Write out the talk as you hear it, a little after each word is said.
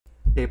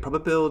A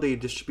probability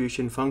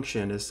distribution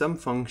function is some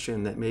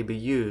function that may be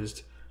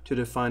used to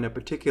define a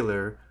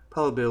particular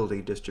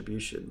probability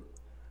distribution.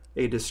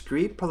 A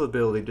discrete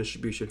probability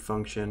distribution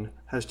function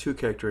has two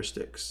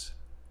characteristics.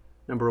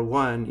 Number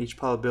one, each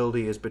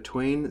probability is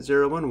between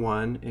 0 and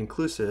 1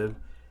 inclusive,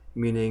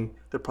 meaning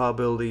the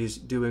probabilities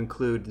do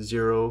include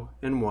 0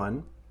 and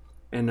 1.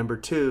 And number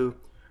two,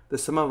 the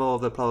sum of all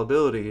the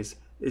probabilities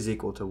is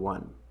equal to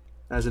 1.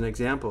 As an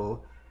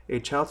example, a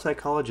child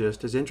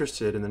psychologist is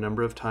interested in the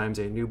number of times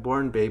a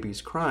newborn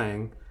baby's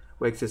crying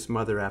wakes its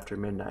mother after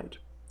midnight.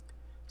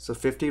 So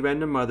 50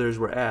 random mothers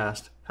were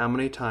asked how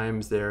many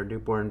times their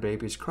newborn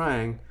baby's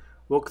crying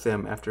woke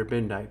them after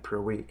midnight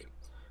per week.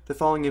 The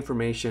following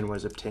information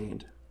was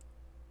obtained.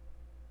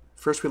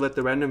 First, we let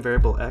the random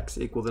variable x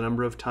equal the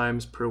number of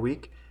times per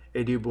week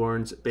a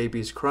newborn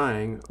baby's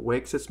crying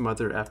wakes its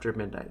mother after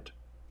midnight.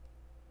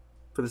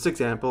 For this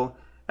example,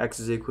 x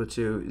is equal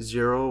to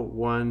 0,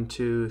 1,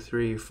 2,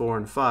 3, 4,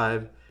 and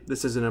 5.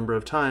 This is the number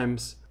of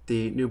times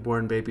the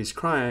newborn baby's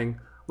crying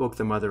woke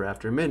the mother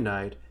after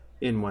midnight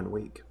in 1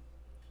 week.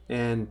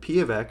 And p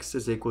of x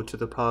is equal to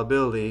the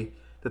probability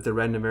that the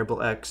random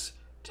variable x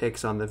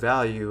takes on the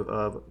value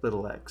of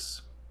little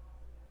x.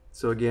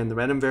 So again, the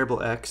random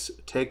variable x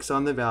takes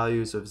on the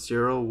values of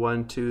 0,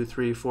 1, 2,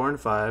 3, 4, and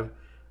 5,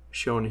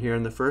 shown here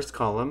in the first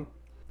column.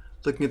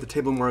 Looking at the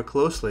table more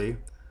closely,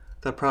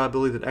 the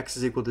probability that x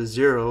is equal to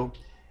 0,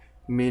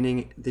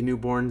 meaning the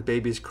newborn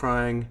baby's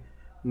crying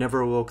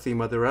never woke the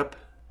mother up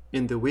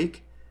in the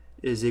week,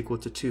 is equal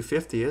to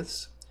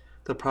 2/50.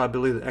 The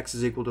probability that x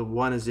is equal to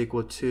 1 is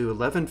equal to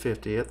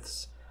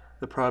 11/50.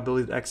 The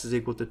probability that x is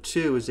equal to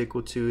 2 is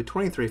equal to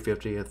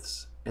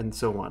 23/50, and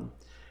so on.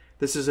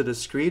 This is a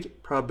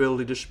discrete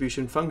probability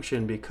distribution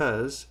function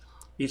because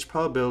each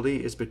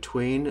probability is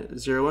between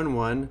 0 and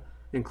 1,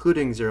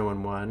 including 0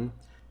 and 1,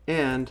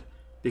 and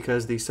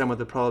because the sum of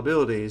the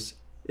probabilities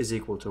is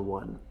equal to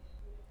 1.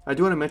 I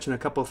do want to mention a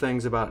couple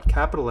things about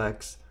capital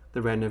X,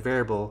 the random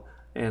variable,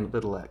 and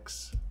little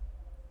x.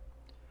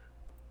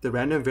 The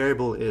random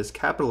variable is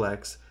capital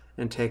X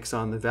and takes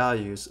on the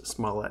values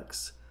small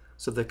x.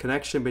 So the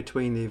connection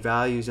between the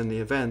values and the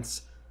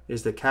events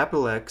is that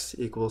capital X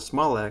equals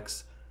small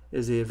x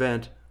is the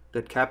event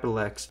that capital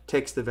X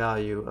takes the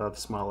value of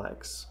small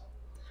x.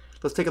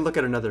 Let's take a look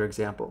at another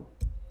example.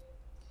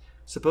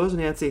 Suppose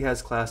Nancy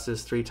has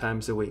classes 3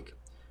 times a week.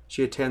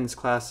 She attends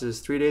classes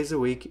 3 days a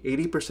week,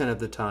 80% of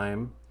the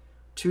time,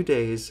 2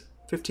 days,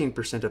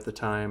 15% of the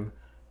time,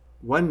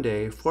 1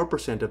 day,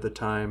 4% of the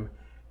time,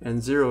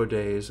 and 0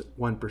 days,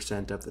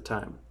 1% of the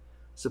time.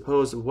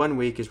 Suppose 1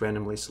 week is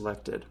randomly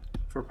selected.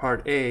 For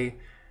part A,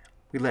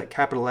 we let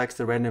capital X,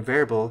 the random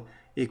variable,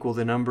 equal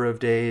the number of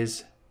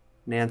days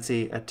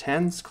Nancy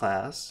attends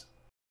class.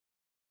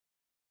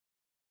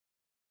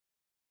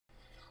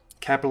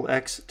 Capital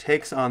X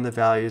takes on the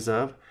values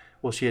of,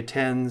 well, she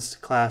attends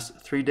class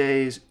 3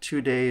 days,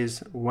 2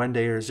 days, 1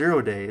 day, or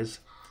 0 days,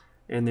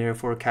 and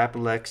therefore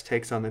capital X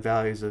takes on the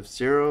values of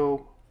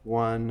 0,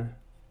 1,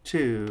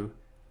 2,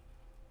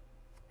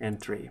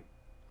 and 3.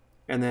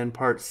 And then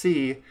part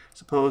C,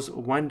 suppose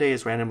 1 day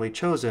is randomly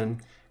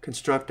chosen,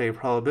 construct a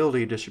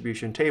probability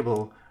distribution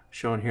table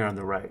shown here on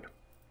the right.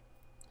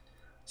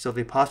 So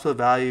the possible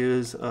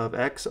values of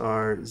x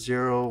are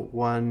 0,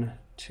 1,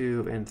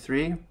 2, and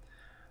 3.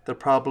 The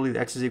probability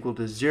that x is equal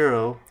to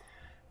 0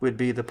 would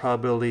be the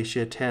probability she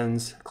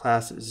attends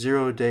class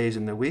 0 days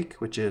in the week,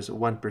 which is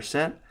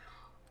 1%.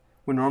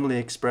 We normally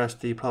express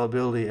the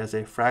probability as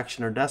a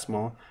fraction or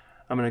decimal.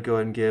 I'm going to go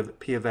ahead and give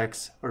p of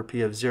x, or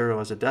p of 0,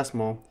 as a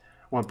decimal.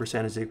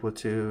 1% is equal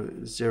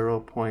to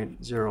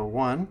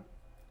 0.01.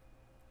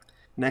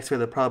 Next, we have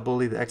the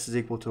probability that x is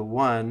equal to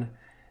 1,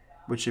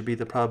 which should be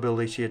the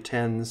probability she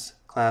attends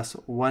class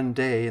 1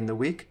 day in the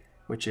week,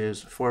 which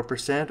is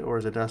 4%, or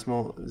as a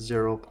decimal,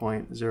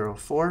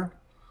 0.04.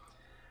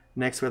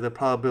 Next, we have the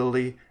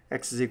probability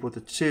x is equal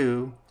to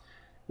 2,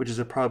 which is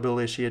a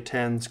probability she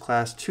attends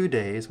class 2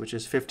 days, which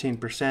is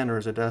 15%, or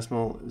as a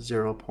decimal,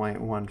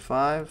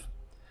 0.15.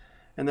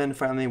 And then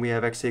finally, we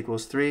have x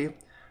equals 3.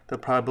 The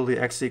probability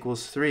x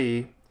equals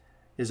 3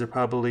 is a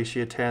probability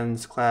she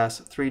attends class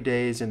 3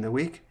 days in the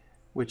week,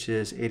 which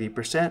is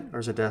 80%, or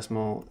as a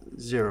decimal,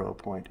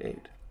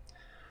 0.8.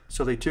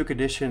 So the two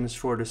conditions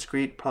for a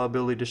discrete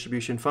probability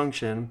distribution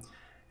function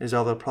is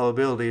all the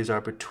probabilities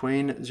are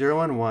between 0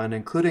 and 1,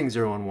 including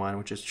 0 and 1,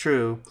 which is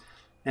true,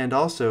 and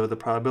also the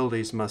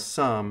probabilities must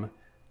sum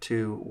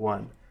to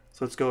 1.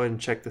 So let's go ahead and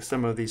check the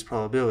sum of these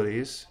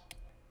probabilities.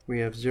 We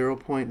have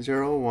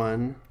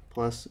 0.01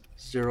 plus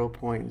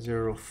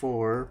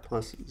 0.04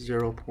 plus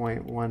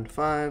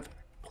 0.15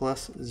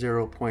 plus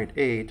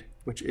 0.8,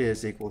 which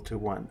is equal to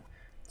 1.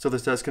 So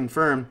this does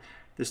confirm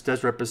this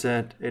does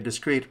represent a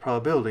discrete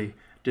probability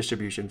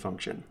distribution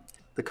function.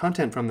 The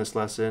content from this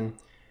lesson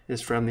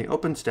is from the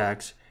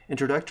OpenStax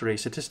Introductory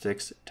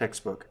Statistics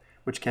textbook,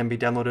 which can be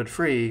downloaded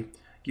free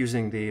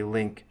using the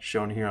link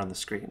shown here on the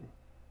screen.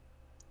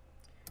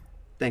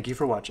 Thank you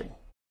for watching.